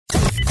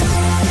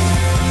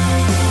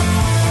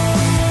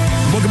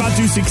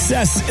to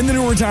Success in the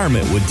New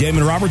Retirement with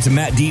Damon Roberts and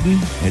Matt Deaton.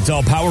 It's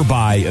all powered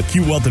by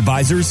Acute Wealth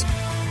Advisors.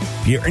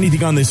 If you hear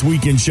anything on this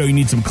weekend show you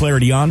need some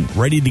clarity on,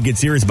 ready to get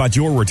serious about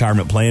your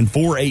retirement plan,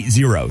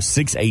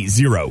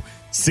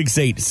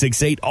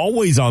 480-680-6868.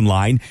 Always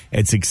online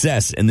at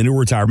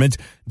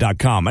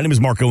successinthenewretirement.com. My name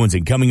is Mark Owens,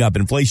 and coming up,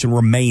 inflation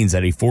remains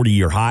at a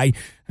 40-year high.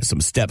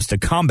 Some steps to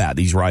combat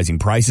these rising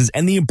prices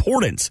and the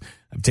importance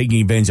of taking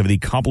advantage of the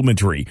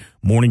complimentary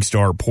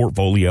Morningstar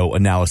portfolio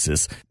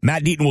analysis.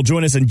 Matt Deaton will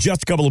join us in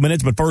just a couple of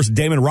minutes, but first,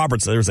 Damon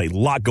Roberts. There's a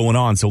lot going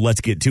on, so let's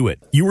get to it.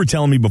 You were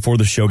telling me before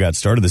the show got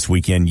started this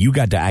weekend, you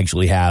got to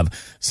actually have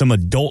some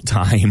adult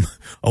time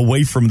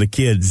away from the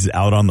kids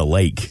out on the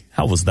lake.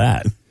 How was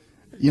that?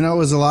 You know, it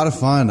was a lot of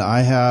fun. I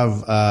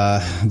have,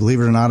 believe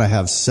it or not, I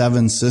have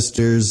 7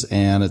 sisters,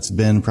 and it's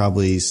been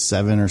probably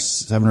 7 or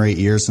 8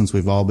 years since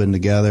we've all been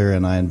together,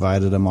 and I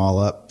invited them all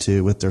up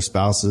with their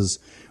spouses.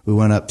 We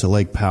went up to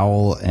Lake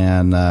Powell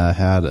and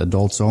had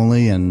adults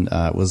only, and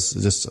it was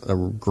just a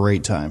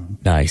great time.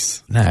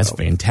 Nice. That's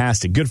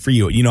fantastic. Good for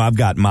you. You know, I've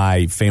got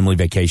my family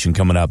vacation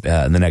coming up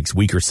in the next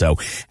week or so,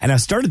 and I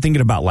started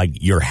thinking about,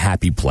 like, your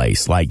happy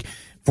place. Like,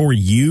 for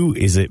you,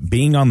 is it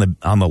being on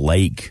the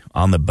lake,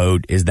 on the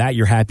boat? Is that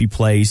your happy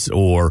place,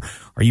 or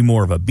are you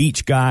more of a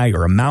beach guy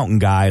or a mountain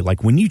guy?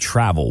 Like, when you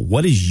travel,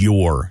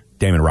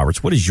 Damon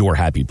Roberts, what is your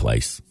happy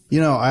place?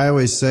 You know, I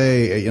always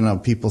say,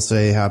 people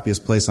say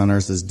happiest place on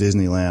earth is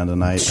Disneyland,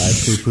 and I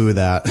poo-poo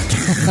that.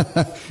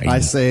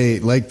 I say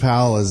Lake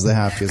Powell is the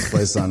happiest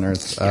place on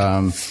earth.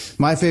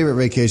 My favorite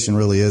vacation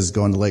really is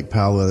going to Lake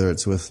Powell, whether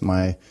it's with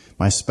my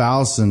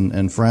spouse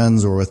and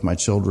friends or with my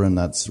children.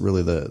 That's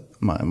really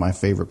my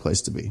favorite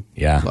place to be.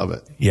 Yeah. Love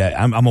it. Yeah,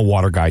 I'm a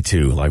water guy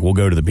too. Like, we'll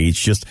go to the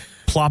beach, just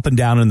plopping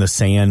down in the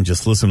sand,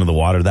 just listen to the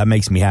water. That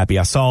makes me happy.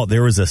 I saw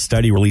there was a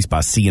study released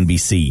by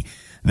CNBC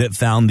that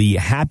found the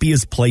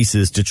happiest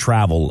places to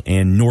travel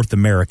in North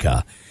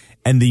America.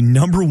 And the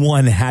number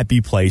one happy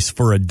place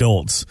for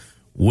adults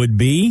would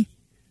be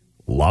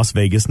Las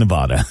Vegas,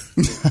 Nevada.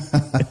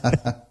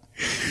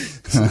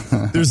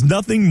 There's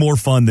nothing more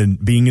fun than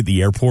being at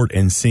the airport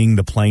and seeing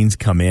the planes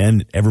come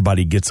in.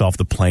 Everybody gets off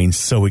the plane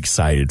so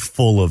excited,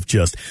 full of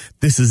just,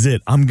 this is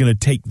it, I'm going to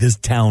take this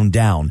town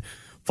down.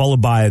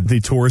 Followed by the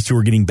tourists who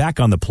are getting back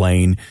on the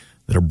plane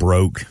that are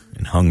broke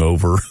and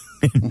hungover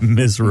and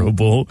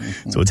miserable.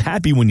 So it's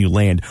happy when you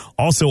land.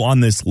 Also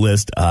on this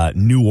list,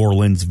 New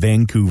Orleans,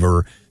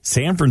 Vancouver,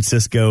 San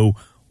Francisco,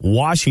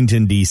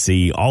 Washington,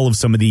 D.C., all of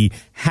some of the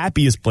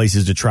happiest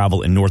places to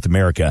travel in North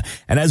America.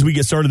 And as we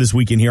get started this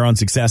weekend here on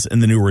Success in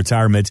the New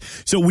Retirement,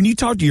 so when you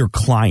talk to your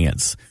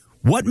clients,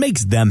 what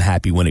makes them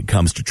happy when it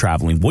comes to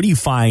traveling? What do you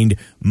find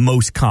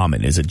most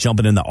common? Is it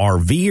jumping in the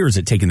RV, or is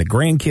it taking the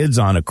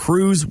grandkids on a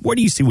cruise? What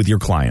do you see with your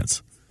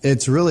clients?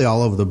 It's really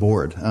all over the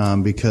board,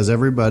 because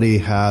everybody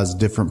has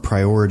different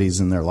priorities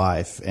in their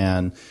life.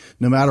 And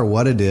no matter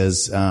what it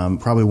is,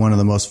 probably one of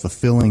the most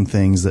fulfilling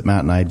things that Matt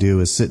and I do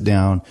is sit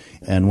down,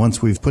 and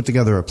once we've put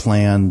together a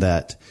plan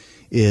that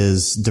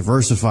is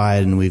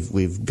diversified and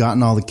we've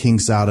gotten all the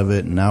kinks out of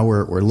it, and now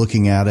we're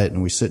looking at it,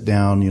 and we sit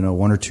down,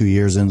 1 or 2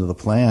 years into the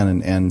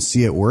plan and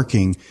see it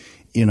working,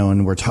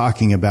 and we're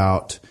talking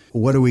about,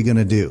 what are we going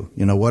to do?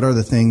 What are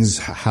the things?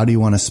 How do you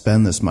want to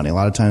spend this money? A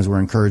lot of times we're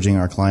encouraging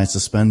our clients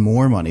to spend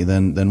more money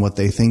than what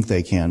they think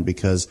they can,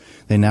 because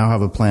they now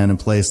have a plan in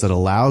place that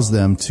allows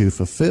them to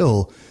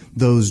fulfill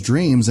those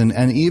dreams.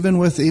 And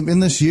even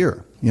this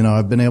year,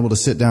 I've been able to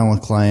sit down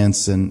with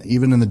clients, and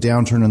even in the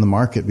downturn in the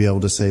market, be able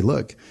to say,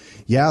 look,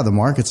 yeah, the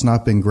market's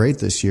not been great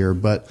this year,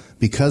 but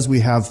because we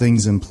have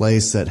things in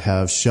place that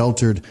have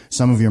sheltered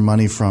some of your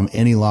money from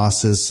any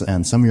losses,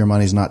 and some of your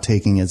money's not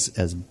taking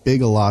as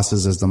big a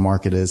losses as the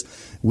market is,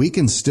 we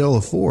can still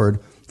afford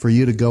for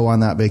you to go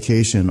on that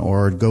vacation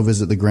or go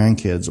visit the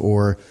grandkids,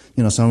 or,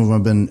 some of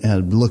them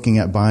have been looking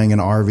at buying an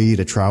RV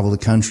to travel the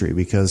country,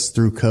 because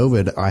through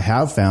COVID, I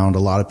have found a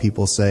lot of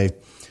people say,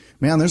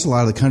 man, there's a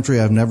lot of the country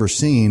I've never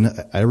seen.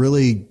 I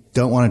really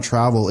don't want to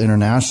travel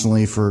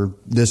internationally for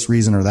this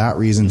reason or that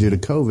reason due to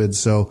COVID.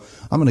 So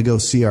I'm going to go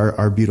see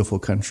our beautiful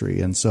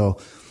country. And so,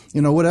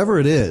 whatever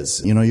it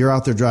is, you're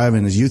out there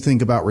driving, as you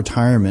think about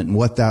retirement and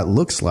what that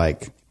looks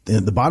like,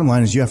 the bottom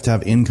line is you have to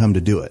have income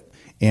to do it.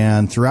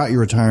 And throughout your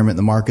retirement,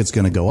 the market's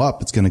going to go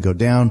up. It's going to go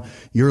down.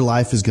 Your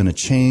life is going to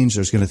change.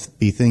 There's going to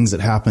be things that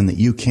happen that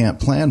you can't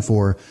plan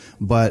for.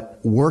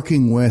 But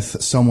working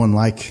with someone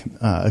like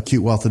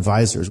Acute Wealth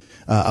Advisors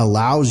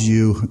allows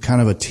you, kind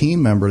of a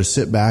team member, to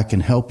sit back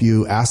and help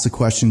you ask the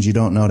questions you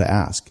don't know to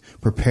ask,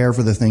 prepare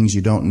for the things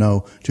you don't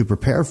know to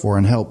prepare for,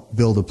 and help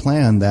build a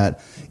plan that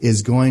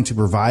is going to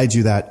provide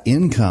you that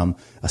income,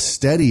 a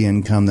steady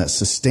income that's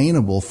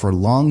sustainable for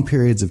long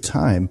periods of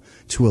time,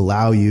 to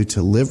allow you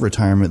to live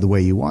retirement the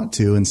way you want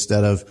to,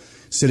 instead of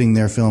sitting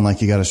there feeling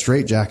like you got a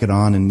straitjacket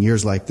on in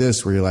years like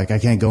this, where you're like, I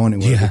can't go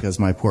anywhere because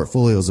my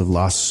portfolios have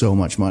lost so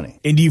much money.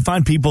 And do you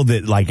find people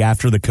that, like,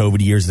 after the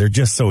COVID years, they're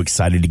just so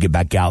excited to get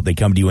back out? They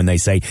come to you and they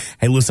say,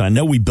 hey, listen, I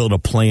know we built a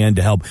plan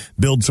to help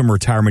build some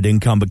retirement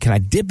income, but can I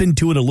dip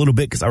into it a little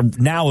bit? Because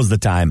now is the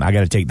time. I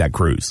got to take that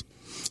cruise.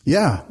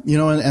 Yeah.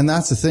 And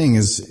that's the thing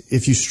is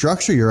if you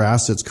structure your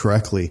assets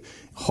correctly,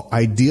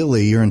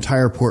 ideally your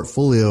entire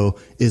portfolio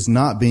is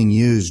not being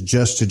used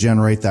just to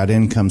generate that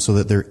income so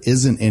that there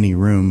isn't any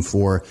room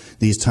for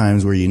these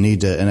times where you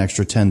need an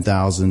extra $10,000,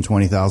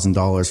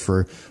 $20,000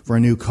 for a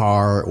new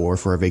car or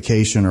for a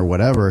vacation or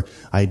whatever.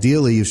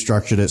 Ideally, you've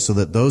structured it so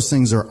that those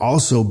things are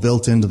also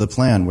built into the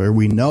plan where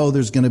we know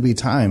there's going to be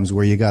times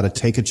where you got to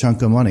take a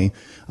chunk of money,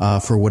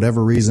 for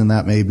whatever reason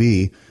that may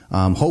be.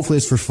 Hopefully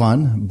it's for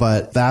fun,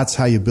 but that's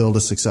how you build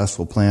a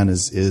successful plan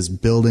is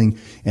building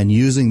and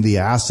using the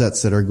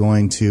assets that are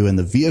going to and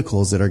the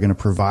vehicles that are going to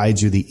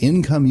provide you the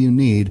income you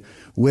need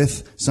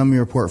with some of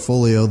your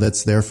portfolio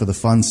that's there for the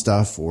fun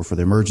stuff or for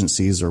the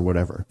emergencies or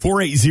whatever.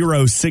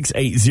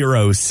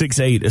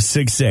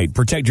 480-680-6868.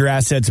 Protect your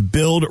assets,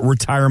 build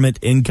retirement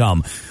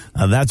income.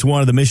 That's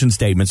one of the mission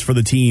statements for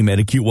the team at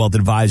Acute Wealth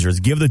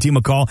Advisors. Give the team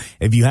a call.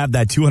 If you have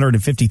that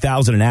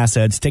 $250,000 in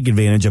assets, take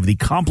advantage of the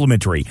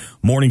complimentary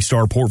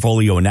Morningstar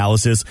portfolio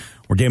analysis.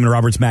 Where Damon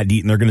Roberts, Matt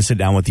Deaton, they're going to sit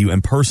down with you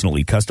and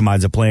personally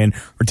customize a plan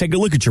or take a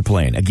look at your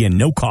plan. Again,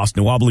 no cost,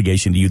 no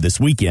obligation to you this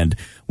weekend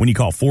when you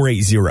call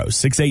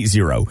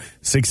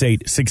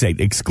 480-680-6868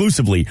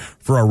 exclusively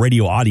for our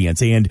radio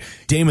audience. And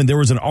Damon, there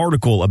was an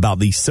article about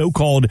the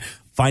so-called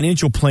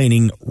financial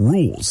planning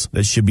rules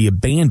that should be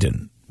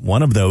abandoned.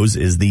 One of those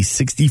is the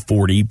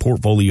 60-40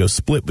 portfolio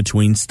split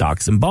between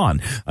stocks and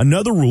bond.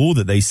 Another rule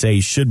that they say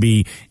should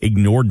be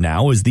ignored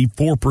now is the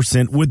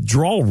 4%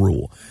 withdrawal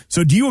rule.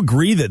 So do you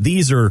agree that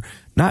these are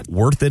not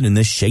worth it in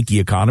this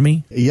shaky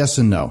economy? Yes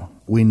and no.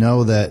 We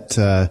know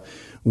that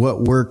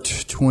what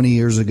worked 20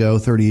 years ago,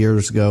 30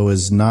 years ago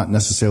is not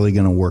necessarily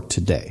going to work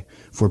today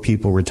for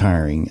people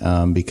retiring,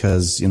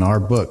 because our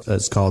book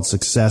is called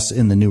Success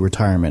in the New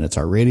Retirement. It's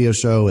our radio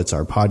show. It's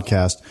our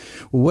podcast.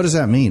 Well, what does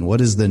that mean?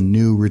 What is the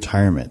new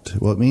retirement?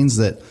 Well, it means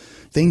that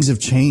things have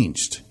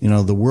changed.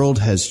 The world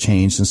has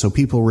changed. And so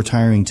people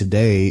retiring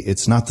today,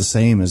 it's not the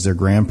same as their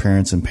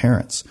grandparents and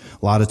parents.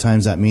 A lot of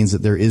times that means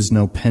that there is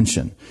no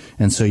pension.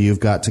 And so you've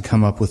got to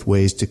come up with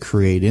ways to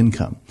create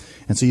income.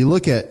 And so you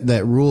look at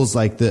that rules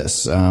like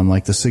this,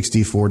 like the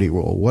 60-40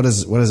 rule. What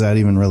does that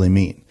even really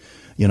mean?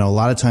 A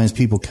lot of times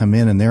people come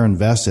in and they're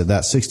invested.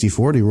 That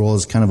 60-40 rule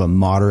is kind of a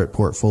moderate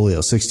portfolio,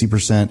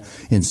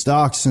 60% in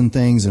stocks and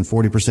things and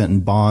 40%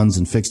 in bonds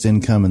and fixed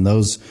income and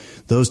those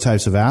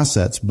types of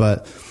assets.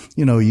 But,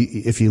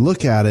 if you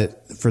look at it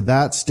for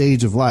that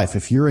stage of life,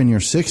 if you're in your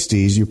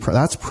 60s,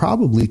 that's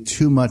probably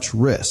too much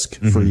risk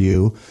for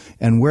you.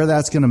 And where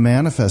that's going to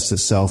manifest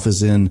itself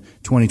is in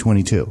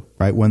 2022,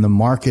 right? When the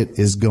market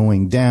is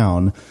going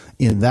down.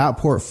 In that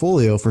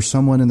portfolio, for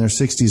someone in their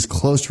 60s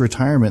close to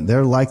retirement,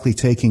 they're likely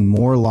taking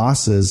more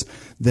losses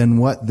than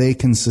what they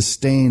can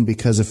sustain,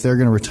 because if they're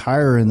going to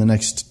retire in the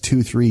next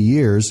 2-3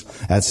 years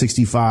at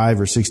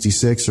 65 or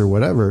 66 or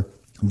whatever,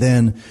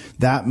 then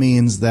that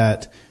means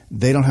that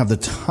they don't have the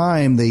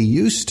time they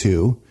used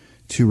to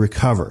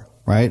recover,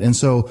 right? And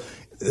so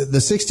the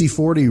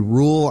 60-40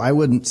 rule, I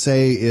wouldn't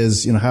say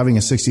is, having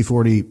a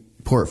 60-40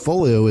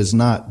 portfolio is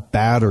not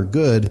bad or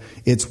good.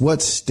 It's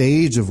what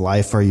stage of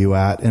life are you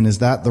at, and is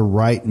that the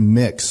right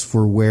mix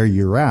for where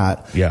you're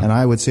at? Yeah. And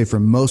I would say for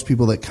most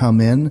people that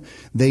come in,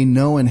 they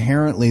know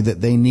inherently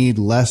that they need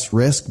less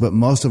risk, but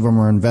most of them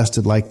are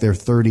invested like they're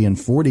 30 and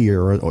 40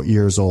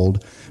 years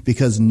old,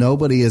 because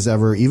nobody is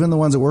ever, even the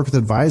ones that work with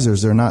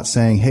advisors, they're not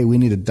saying, hey, we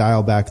need to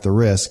dial back the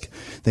risk.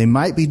 They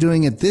might be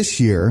doing it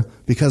this year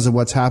because of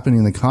what's happening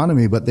in the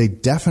economy, but they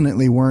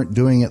definitely weren't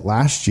doing it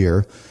last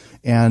year.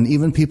 And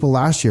even people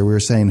last year, we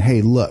were saying,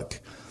 hey, look,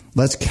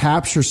 let's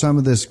capture some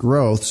of this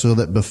growth so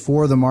that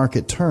before the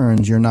market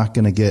turns, you're not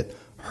going to get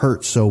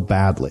hurt so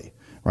badly,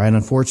 right?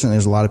 Unfortunately,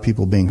 there's a lot of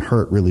people being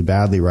hurt really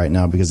badly right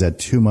now because they had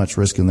too much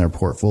risk in their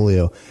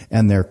portfolio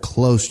and they're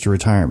close to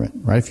retirement,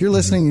 right? If you're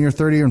listening and you're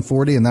 30 and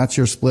 40 and that's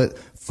your split,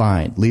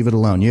 fine, leave it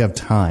alone. You have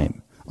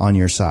time on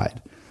your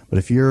side. But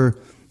if you're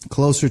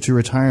closer to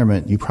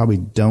retirement, you probably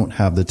don't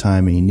have the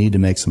time and you need to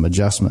make some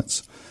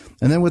adjustments.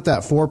 And then with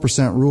that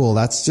 4% rule,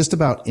 that's just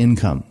about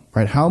income,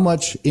 right? How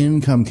much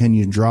income can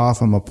you draw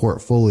from a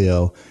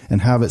portfolio and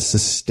have it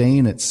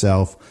sustain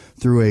itself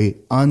through a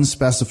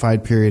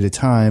unspecified period of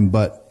time,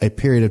 but a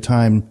period of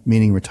time,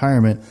 meaning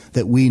retirement,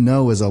 that we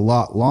know is a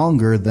lot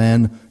longer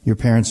than your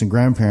parents and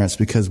grandparents,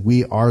 because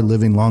we are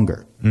living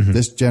longer. Mm-hmm.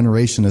 This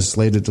generation is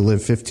slated to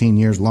live 15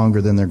 years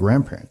longer than their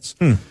grandparents.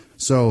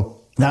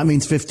 So that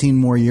means 15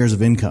 more years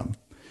of income.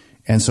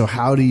 And so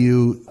how do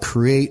you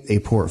create a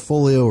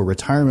portfolio, a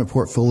retirement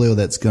portfolio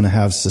that's going to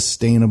have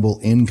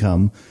sustainable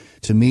income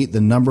to meet the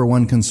number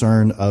one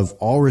concern of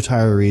all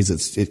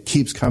retirees? It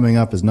keeps coming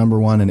up as number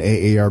one in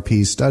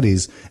AARP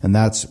studies, and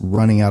that's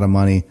running out of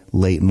money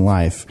late in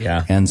life.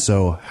 Yeah. And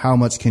so how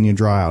much can you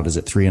draw out? Is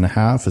it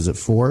 3.5? Is it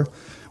 4?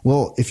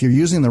 Well, if you're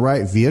using the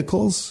right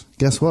vehicles,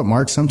 guess what,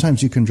 Mark?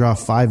 Sometimes you can draw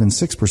 5 and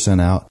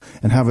 6% out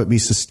and have it be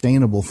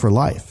sustainable for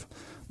life,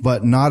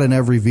 but not in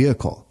every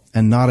vehicle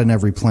and not in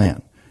every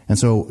plan. And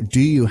so do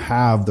you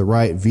have the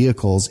right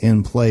vehicles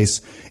in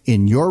place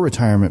in your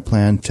retirement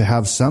plan to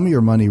have some of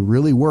your money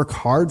really work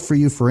hard for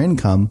you for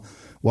income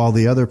while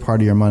the other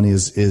part of your money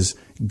is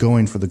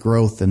going for the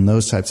growth and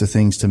those types of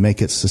things to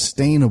make it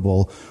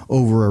sustainable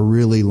over a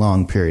really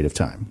long period of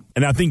time.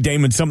 And I think,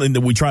 Damon, something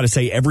that we try to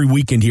say every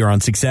weekend here on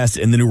Success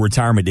in the New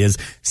Retirement is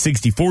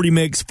 60-40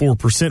 mix,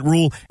 4%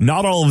 rule.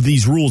 Not all of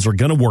these rules are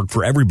going to work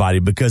for everybody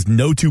because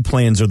no two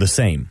plans are the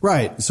same.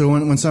 Right. So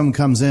when someone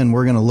comes in,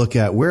 we're going to look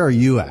at where are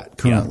you at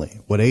currently?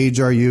 Yeah. What age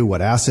are you?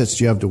 What assets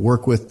do you have to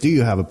work with? Do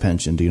you have a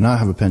pension? Do you not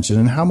have a pension?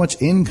 And how much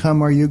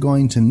income are you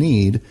going to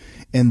need?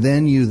 And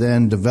then you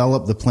then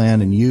develop the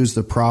plan and use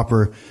the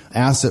proper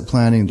asset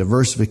planning,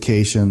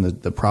 diversification,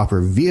 the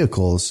proper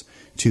vehicles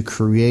to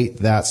create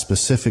that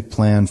specific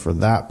plan for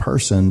that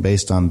person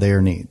based on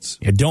their needs.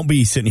 Yeah, don't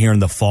be sitting here in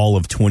the fall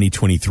of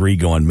 2023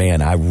 going,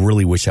 man, I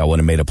really wish I would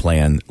have made a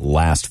plan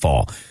last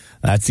fall.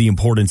 That's the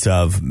importance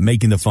of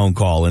making the phone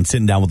call and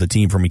sitting down with the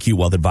team from Acute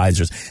Wealth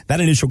Advisors. That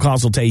initial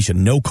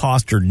consultation, no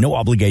cost or no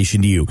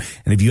obligation to you.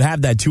 And if you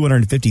have that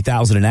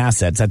 $250,000 in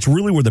assets, that's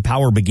really where the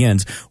power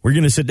begins. We're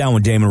going to sit down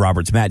with Damon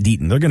Roberts, Matt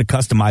Deaton. They're going to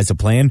customize a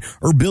plan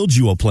or build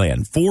you a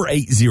plan.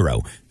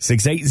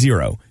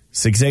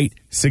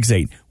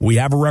 480-680-6868. We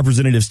have a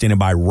representative standing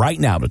by right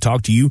now to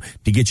talk to you,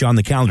 to get you on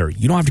the calendar.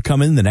 You don't have to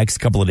come in the next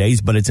couple of days,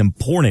 but it's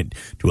important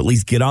to at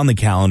least get on the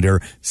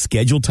calendar,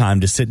 schedule time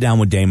to sit down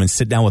with Damon,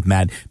 sit down with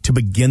Matt, to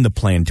begin the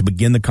plan, to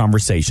begin the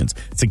conversations.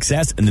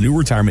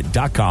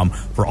 SuccessInTheNewRetirement.com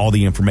for all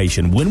the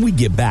information. When we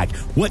get back,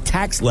 what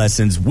tax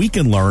lessons we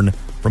can learn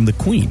from the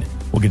Queen.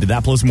 We'll get to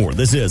that plus more.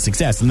 This is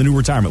Success in the New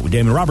Retirement with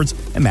Damon Roberts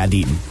and Matt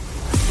Deaton.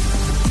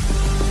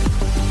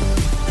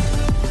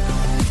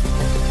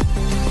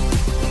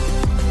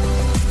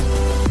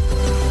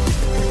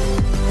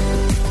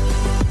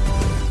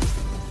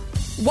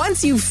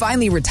 Once you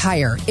finally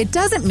retire, it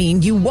doesn't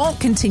mean you won't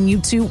continue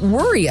to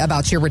worry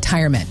about your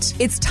retirement.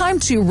 It's time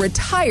to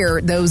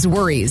retire those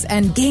worries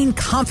and gain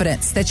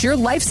confidence that your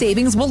life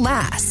savings will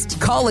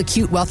last. Call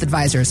Acute Wealth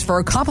Advisors for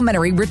a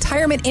complimentary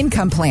retirement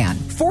income plan.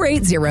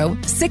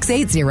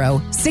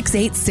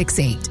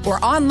 480-680-6868 or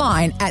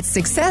online at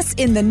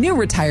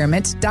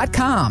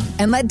successinthenewretirement.com.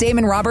 And let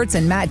Damon Roberts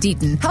and Matt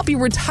Deaton help you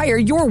retire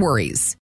your worries.